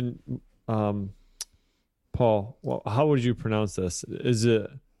 Well, how would you pronounce this? Is it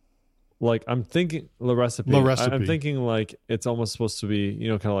like, I'm thinking La Recipe? I'm thinking like it's almost supposed to be,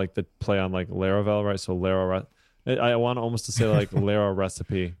 kind of like the play on like Laravel, right? So I want almost to say like Lara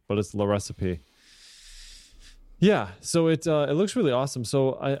Recipe, but it's La Recipe. Yeah, so it looks really awesome.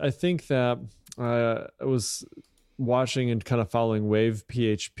 So I think that I was watching and kind of following Wave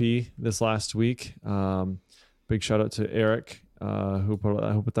PHP this last week. Big shout out to Eric, who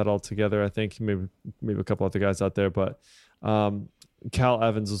put that all together. I think maybe a couple other guys out there, but Cal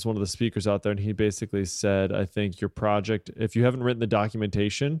Evans was one of the speakers out there, and he basically said, I think your project, if you haven't written the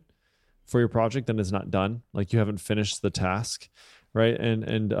documentation for your project, then it's not done. Like, you haven't finished the task, right?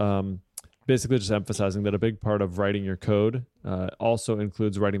 And basically just emphasizing that a big part of writing your code also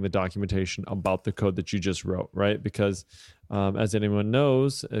includes writing the documentation about the code that you just wrote, right? Because as anyone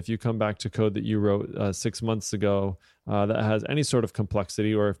knows, if you come back to code that you wrote 6 months ago that has any sort of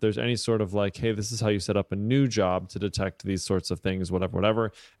complexity, or if there's any sort of like, hey, this is how you set up a new job to detect these sorts of things,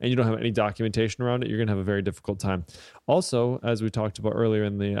 whatever, and you don't have any documentation around it, you're going to have a very difficult time. Also, as we talked about earlier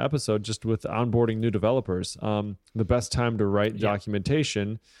in the episode, just with onboarding new developers, the best time to write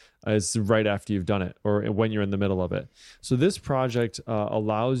documentation is right after you've done it, or when you're in the middle of it. So this project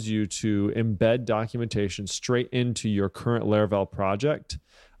allows you to embed documentation straight into your current Laravel project,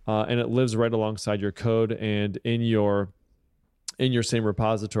 and it lives right alongside your code and in your same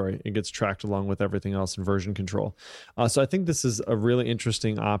repository. It gets tracked along with everything else in version control. So I think this is a really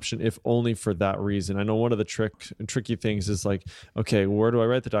interesting option, if only for that reason. I know one of the tricky things is like, okay, where do I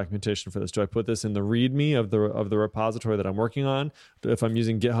write the documentation for this? Do I put this in the README of the repository that I'm working on? If I'm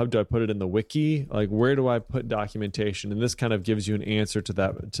using GitHub, do I put it in the wiki? Like, where do I put documentation? And this kind of gives you an answer to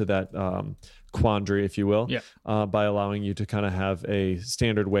that quandary, if you will, Yeah. by allowing you to kind of have a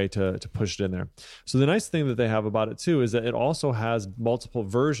standard way to push it in there. So the nice thing that they have about it too is that it also has multiple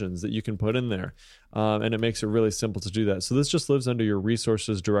versions that you can put in there, and it makes it really simple to do that. So this just lives under your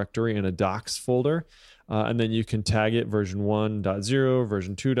resources directory in a docs folder. And then you can tag it version 1.0,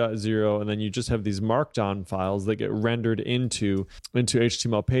 version 2.0, and then you just have these markdown files that get rendered into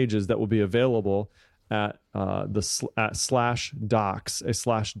HTML pages that will be available at /docs, a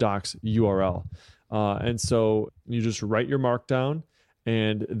 /docs URL. And so you just write your markdown,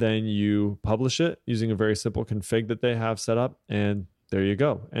 and then you publish it using a very simple config that they have set up, and there you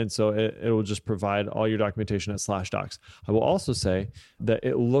go. And so it will just provide all your documentation at /docs. I will also say that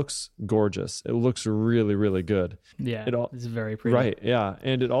it looks gorgeous. It looks really, really good. Yeah, it's very pretty. Right, yeah.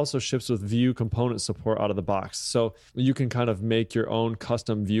 And it also ships with Vue component support out of the box. So you can kind of make your own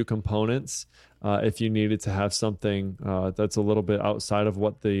custom Vue components if you needed to have something that's a little bit outside of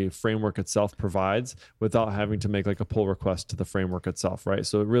what the framework itself provides without having to make like a pull request to the framework itself, right?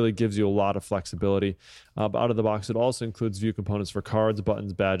 So it really gives you a lot of flexibility. But out of the box, it also includes Vue components for cards,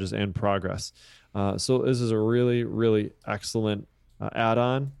 buttons, badges, and progress. So this is a really, really excellent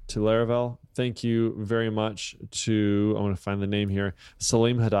add-on to Laravel. Thank you very much to, I'm going to find the name here,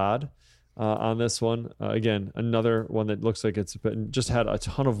 Salim Haddad. On this one, again, another one that looks like it's just had a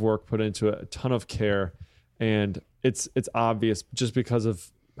ton of work put into it, a ton of care, and it's obvious just because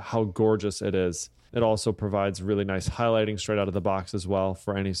of how gorgeous it is. It also provides really nice highlighting straight out of the box as well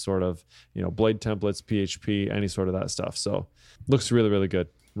for any sort of, blade templates, PHP, any sort of that stuff. So looks really, really good.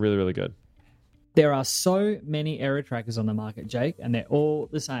 Really, really good. There are so many error trackers on the market, Jake, and they're all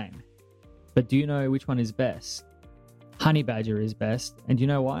the same. But do you know which one is best? Honeybadger is best, and do you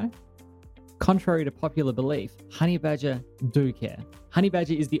know why? Contrary to popular belief, Honeybadger do care.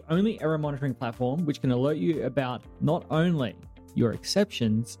 Honeybadger is the only error monitoring platform which can alert you about not only your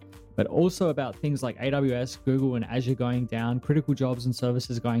exceptions, but also about things like AWS, Google, and Azure going down, critical jobs and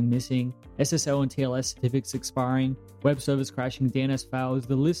services going missing, SSL and TLS certificates expiring, web servers crashing, DNS fails.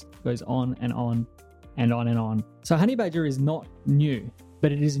 The list goes on and on and on and on. So Honeybadger is not new,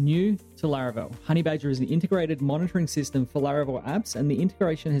 but it is new to Laravel. Honeybadger is an integrated monitoring system for Laravel apps, and the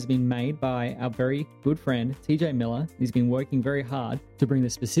integration has been made by our very good friend, TJ Miller. He's been working very hard to bring the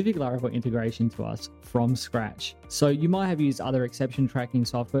specific Laravel integration to us from scratch. So you might have used other exception tracking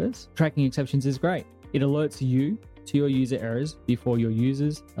softwares. Tracking exceptions is great. It alerts you to your user errors before your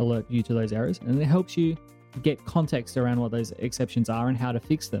users alert you to those errors, and it helps you get context around what those exceptions are and how to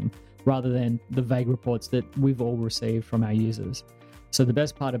fix them, rather than the vague reports that we've all received from our users. So the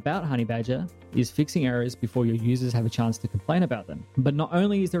best part about Honeybadger is fixing errors before your users have a chance to complain about them. But not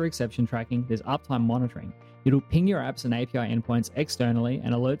only is there exception tracking, there's uptime monitoring. It'll ping your apps and API endpoints externally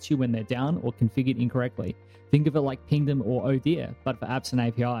and alerts you when they're down or configured incorrectly. Think of it like Pingdom or Oh Dear, but for apps and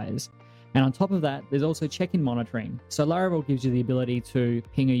APIs. And on top of that, there's also check-in monitoring. So Laravel gives you the ability to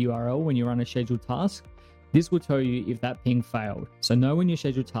ping a URL when you're on a scheduled task. This will tell you if that ping failed. So know when your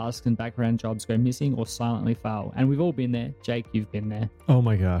scheduled tasks and background jobs go missing or silently fail. And we've all been there. Jake, you've been there. Oh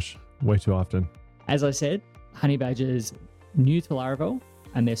my gosh, way too often. As I said, Honeybadger is new to Laravel,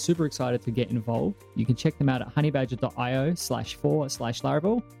 and they're super excited to get involved. You can check them out at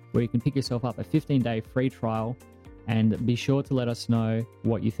honeybadger.io/for/Laravel, where you can pick yourself up a 15-day free trial, and be sure to let us know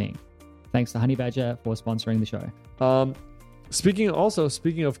what you think. Thanks to Honeybadger for sponsoring the show. Speaking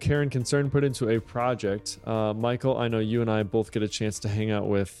of care and concern put into a project, Michael, I know you and I both get a chance to hang out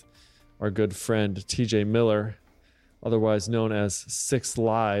with our good friend TJ Miller, otherwise known as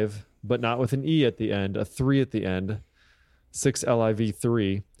 6Live, but not with an E at the end, a 3 at the end,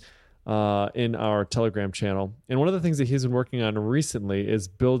 6LIV3, in our Telegram channel. And one of the things that he's been working on recently is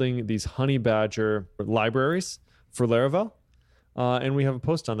building these Honeybadger libraries for Laravel. And we have a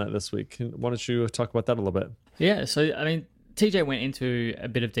post on that this week. Why don't you talk about that a little bit? Yeah, so TJ went into a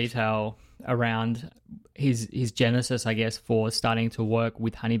bit of detail around his genesis, I guess, for starting to work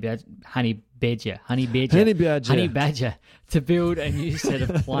with Honeybadger to build a new set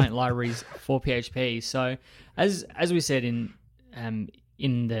of client libraries for PHP. So, as we said in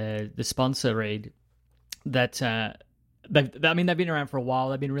the sponsor read, that they've been around for a while.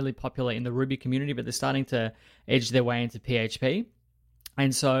 They've been really popular in the Ruby community, but they're starting to edge their way into PHP,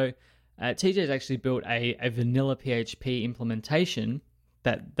 and so. TJ's actually built a vanilla PHP implementation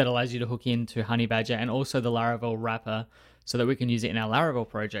that allows you to hook into Honeybadger and also the Laravel wrapper so that we can use it in our Laravel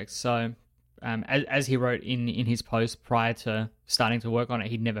projects. So as he wrote in his post prior to starting to work on it,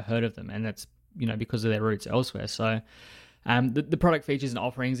 he'd never heard of them, and that's because of their roots elsewhere. So the product features and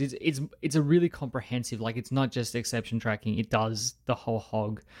offerings, it's a really comprehensive, it's not just exception tracking, it does the whole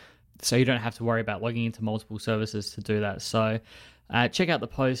hog. So you don't have to worry about logging into multiple services to do that. So check out the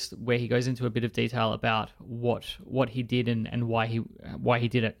post where he goes into a bit of detail about what he did and why he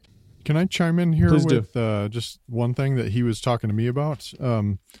did it. Can I chime in here Please with just one thing that he was talking to me about?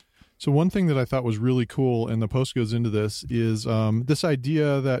 So one thing that I thought was really cool, and the post goes into this, is this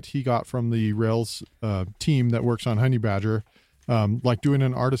idea that he got from the Rails team that works on Honeybadger, like doing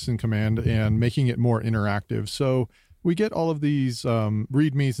an artisan command and making it more interactive. So we get all of these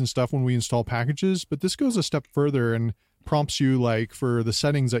readmes and stuff when we install packages, but this goes a step further and prompts you like for the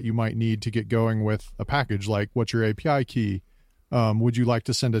settings that you might need to get going with a package, like what's your API key? Would you like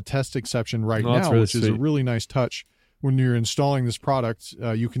to send a test exception right now, really which is a really nice touch. When you're installing this product,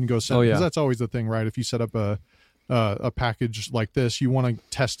 you can go send, because that's always the thing, right? If you set up a package like this, you want to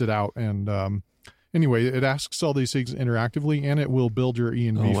test it out. And anyway, it asks all these things interactively, and it will build your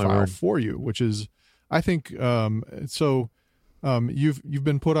env file for you, which is, I think, you've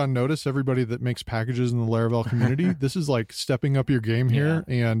been put on notice, everybody that makes packages in the Laravel community. This is like stepping up your game here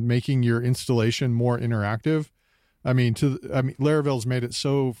and making your installation more interactive. I mean, Laravel's made it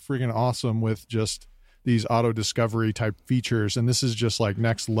so freaking awesome with just these auto discovery type features, and this is just like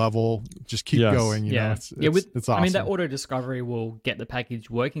next level. Just keep going. You know, it's awesome. I mean, that auto discovery will get the package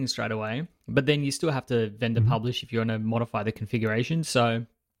working straight away, but then you still have to vendor publish if you want to modify the configuration. So,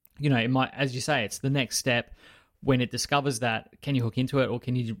 you know, it might, as you say, it's the next step. When it discovers that, can you hook into it, or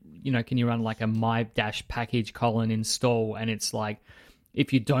can you run like a my-package : install, and it's like,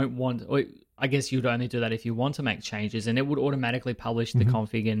 if you don't want, or I guess you'd only do that if you want to make changes, and it would automatically publish the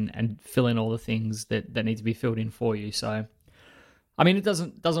config and fill in all the things that need to be filled in for you. So, I mean, it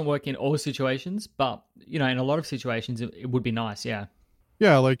doesn't work in all situations, but, you know, in a lot of situations, it would be nice, yeah.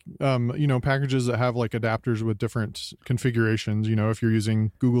 Yeah, like, you know, packages that have like adapters with different configurations. You know, if you're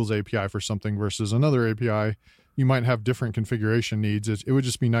using Google's API for something versus another API, you might have different configuration needs. It would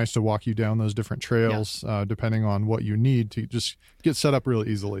just be nice to walk you down those different trails, depending on what you need to just get set up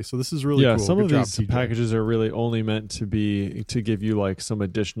really easily. So this is really cool. Some of these packages are really only meant to give you like some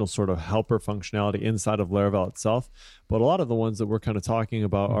additional sort of helper functionality inside of Laravel itself. But a lot of the ones that we're kind of talking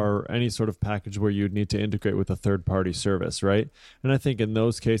about are any sort of package where you'd need to integrate with a third-party service, right? And I think in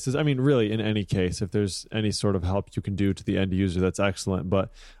those cases, I mean, really in any case, if there's any sort of help you can do to the end user, that's excellent.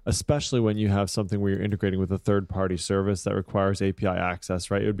 But especially when you have something where you're integrating with a third-party service that requires API access,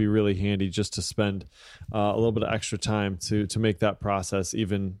 right? It would be really handy just to spend a little bit of extra time to make that process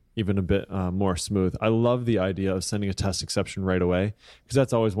even a bit more smooth. I love the idea of sending a test exception right away, because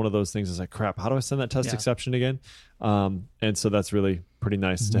that's always one of those things. Is like, crap, how do I send that test exception again? And so that's really pretty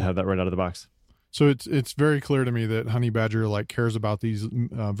nice to have that right out of the box. So it's very clear to me that Honeybadger like cares about these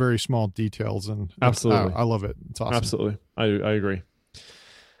very small details, and absolutely, I love it. It's awesome. Absolutely, I agree.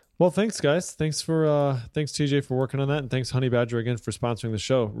 Well, thanks guys. Thanks TJ for working on that, and thanks Honeybadger again for sponsoring the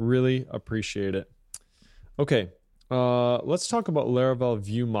show. Really appreciate it. Okay. Let's talk about Laravel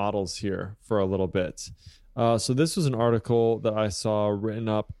view models here for a little bit. So this was an article that I saw written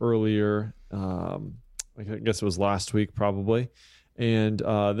up earlier. I guess it was last week probably. And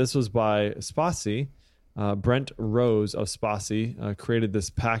this was by Spatie. Brent Rose of Spatie created this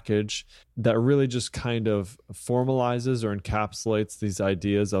package that really just kind of formalizes or encapsulates these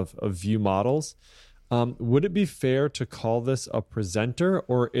ideas of view models. Would it be fair to call this a presenter,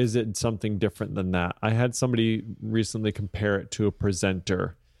 or is it something different than that? I had somebody recently compare it to a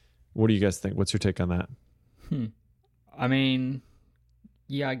presenter. What do you guys think? What's your take on that? I mean,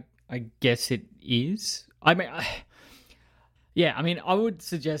 yeah, I guess it is. I mean, I would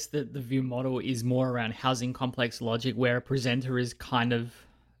suggest that the view model is more around housing complex logic, where a presenter is kind of,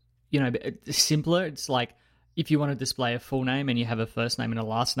 you know, simpler. It's like, if you want to display a full name and you have a first name and a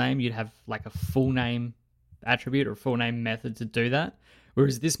last name, you'd have like a full name attribute or full name method to do that.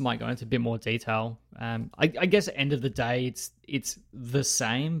 Whereas this might go into a bit more detail. I guess at the end of the day, it's the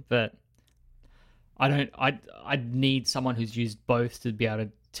same, but I'd need someone who's used both to be able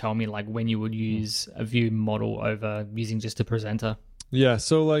to tell me like when you would use a view model over using just a presenter. Yeah.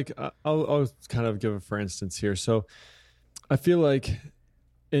 So like, I'll kind of give it for instance here. So I feel like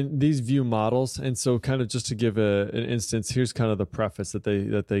in these view models, and so kind of just to give an instance, here's kind of the preface that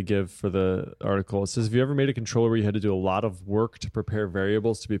they give for the article. It says, have you ever made a controller where you had to do a lot of work to prepare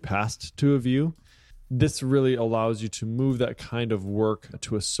variables to be passed to a view? This really allows you to move that kind of work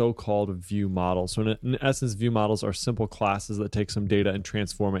to a so-called view model. So in essence, view models are simple classes that take some data and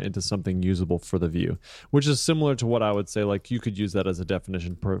transform it into something usable for the view, which is similar to what I would say, like you could use that as a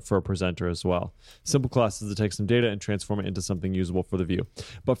definition for a presenter as well. Simple classes that take some data and transform it into something usable for the view.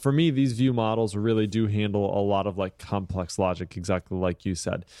 But for me, these view models really do handle a lot of like complex logic, exactly like you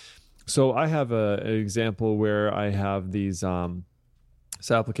said. So I have an example where I have these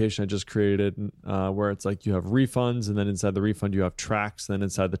this application I just created where it's like you have refunds, and then inside the refund you have tracks, and then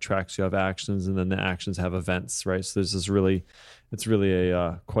inside the tracks you have actions, and then the actions have events, right? So there's it's really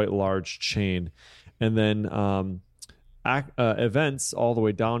a quite large chain. And then events all the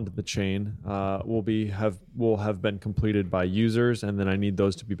way down to the chain will have been completed by users, and then I need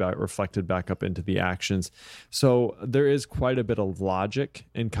those to be reflected back up into the actions. So there is quite a bit of logic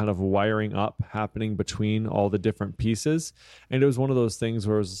and kind of wiring up happening between all the different pieces. And it was one of those things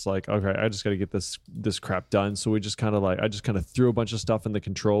where it was just like, okay, I just got to get this crap done. So I just kind of threw a bunch of stuff in the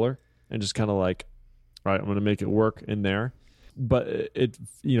controller and just kind of like, all right, I'm going to make it work in there. But it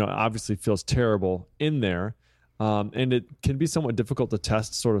obviously feels terrible in there. And it can be somewhat difficult to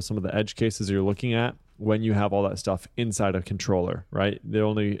test sort of some of the edge cases you're looking at when you have all that stuff inside a controller, right? The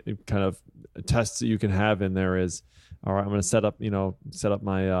only kind of tests that you can have in there is, all right, I'm going to set up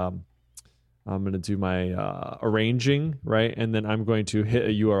my, I'm going to do my arranging, right? And then I'm going to hit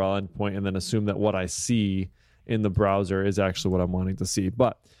a URL endpoint and then assume that what I see in the browser is actually what I'm wanting to see.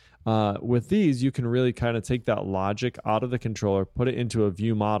 But with these, you can really kind of take that logic out of the controller, put it into a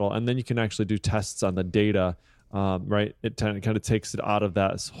view model, and then you can actually do tests on the data. Right, it kind of takes it out of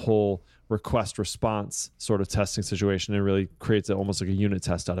that whole request response sort of testing situation and really creates almost like a unit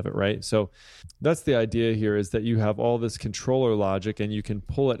test out of it, right? So that's the idea here, is that you have all this controller logic and you can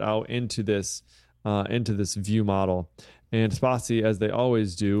pull it out into this view model. And Spatie, as they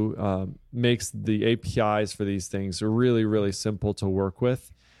always do, makes the APIs for these things really, really simple to work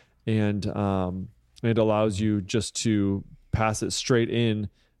with, and it allows you just to pass it straight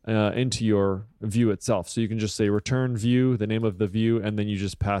into your view itself. So you can just say return view, the name of the view, and then you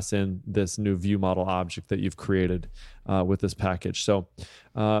just pass in this new view model object that you've created with this package. So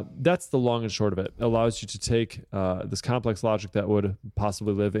that's the long and short of it. It allows you to take this complex logic that would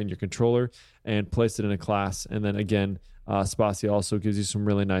possibly live in your controller and place it in a class. And then again, Spatie also gives you some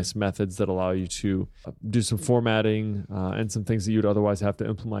really nice methods that allow you to do some formatting and some things that you'd otherwise have to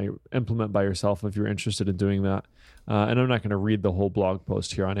implement by yourself if you're interested in doing that. And I'm not going to read the whole blog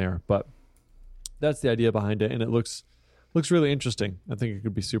post here on air, but that's the idea behind it, and it looks really interesting. I think it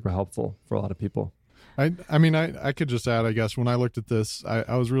could be super helpful for a lot of people. I mean, I could just add, I guess, when I looked at this,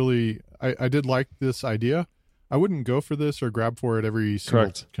 I was really, I did like this idea. I wouldn't go for this or grab for it every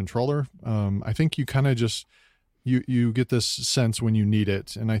single controller. I think you kind of just, you get this sense when you need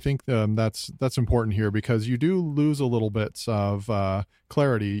it. And I think that's important here, because you do lose a little bit of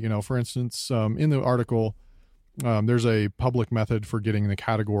clarity. For instance, in the article, there's a public method for getting the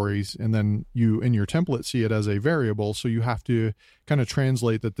categories, and then you in your template see it as a variable. So you have to kind of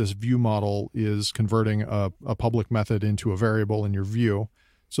translate that this view model is converting a public method into a variable in your view.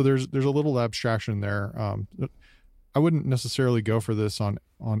 So there's a little abstraction there. I wouldn't necessarily go for this on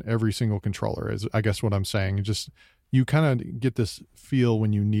every single controller, is I guess what I'm saying. Just you kind of get this feel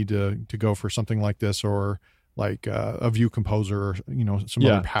when you need to go for something like this, or like a view composer, or some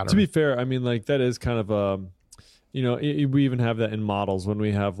other pattern. To be fair, I mean, like that is kind of we even have that in models when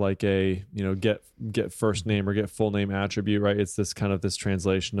we have like a get first name or get full name attribute, right? It's this kind of this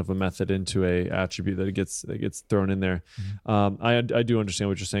translation of a method into a attribute that gets thrown in there. Mm-hmm. I do understand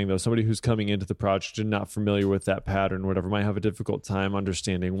what you're saying, though. Somebody who's coming into the project and not familiar with that pattern, whatever, might have a difficult time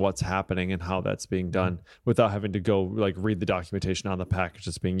understanding what's happening and how that's being done without having to go like read the documentation on the package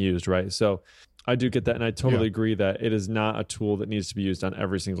that's being used, right? So I do get that, and I totally agree that it is not a tool that needs to be used on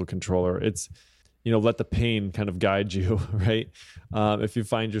every single controller. It's let the pain kind of guide you, right? If you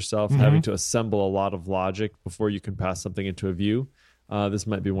find yourself having to assemble a lot of logic before you can pass something into a view, this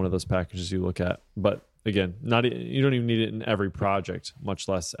might be one of those packages you look at. But again, you don't even need it in every project, much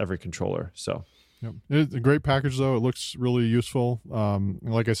less every controller. So, it's a great package, though. It looks really useful.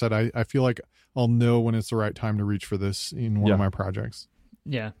 Like I said, I feel like I'll know when it's the right time to reach for this in one of my projects.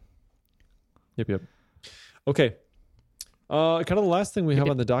 Yeah. Yep. Okay. Kind of the last thing we have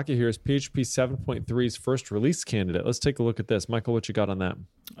on the docket here is PHP 7.3's first release candidate. Let's take a look at this. Michael, what you got on that?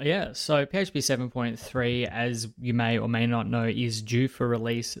 Yeah, so PHP 7.3, as you may or may not know, is due for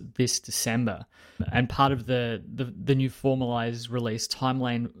release this December. And part of the new formalized release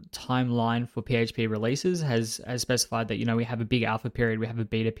timeline for PHP releases has specified that, we have a big alpha period, we have a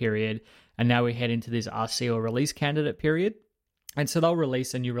beta period, and now we head into this RC or release candidate period. And so they'll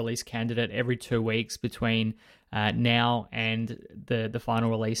release a new release candidate every 2 weeks between now and the final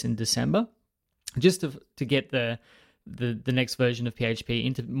release in December, just to get the next version of PHP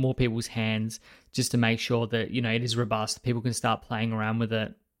into more people's hands, just to make sure that it is robust, people can start playing around with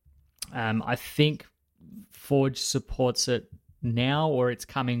it. I think Forge supports it now, or it's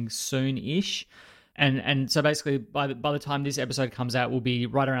coming soon-ish. And so basically by the time this episode comes out, we'll be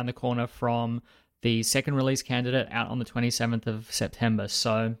right around the corner from the second release candidate out on the 27th of September.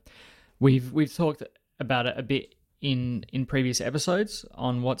 So we've talked about it a bit in previous episodes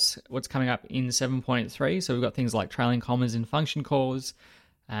on what's coming up in 7.3. So we've got things like trailing commas in function calls.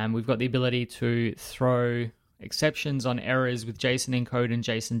 We've got the ability to throw exceptions on errors with JSON encode and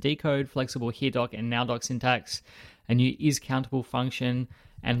JSON decode, flexible HereDoc and NowDoc syntax, a new isCountable function,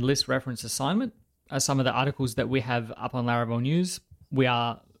 and list reference assignment are some of the articles that we have up on Laravel News. We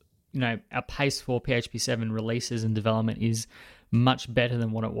are, our pace for PHP 7 releases and development is much better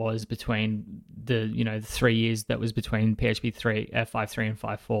than what it was between the 3 years that was between PHP 5.3 and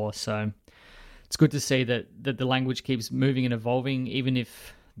 5.4. So it's good to see that the language keeps moving and evolving, even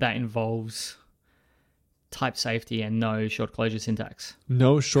if that involves type safety and no short closure syntax.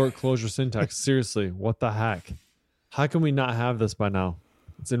 No short closure syntax. Seriously, what the heck? How can we not have this by now?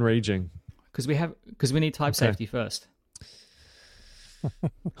 It's enraging. Because we need type safety first.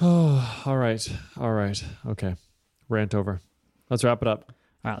 Oh, all right. Okay. Rant over. Let's wrap it up.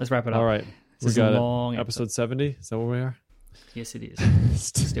 All right, let's wrap it up. All right. We got a long episode 70. Is that where we are? Yes, it is.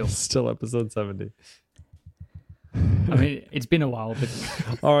 Still episode 70. I mean, it's been a while, but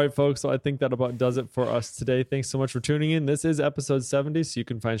all right, folks. So I think that about does it for us today. Thanks so much for tuning in. This is episode 70. So you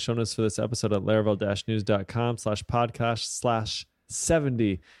can find show notes for this episode at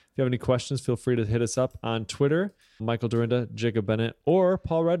laravel-news.com/podcast/70. If you have any questions, feel free to hit us up on Twitter. Michael Dorinda, Jacob Bennett, or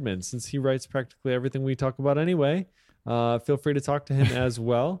Paul Redmond, since he writes practically everything we talk about anyway. Feel free to talk to him as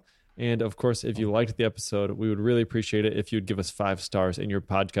well. And of course, if you liked the episode, we would really appreciate it if you'd give us 5 stars in your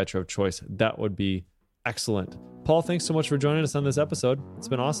podcatcher of choice. That would be excellent. Paul, thanks so much for joining us on this episode. It's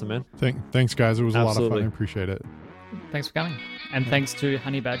been awesome, man. Thanks, guys. It was a lot of fun. I appreciate it. Thanks for coming. And thanks to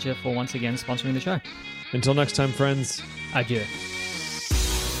Honey Badger for once again sponsoring the show. Until next time, friends. Adieu.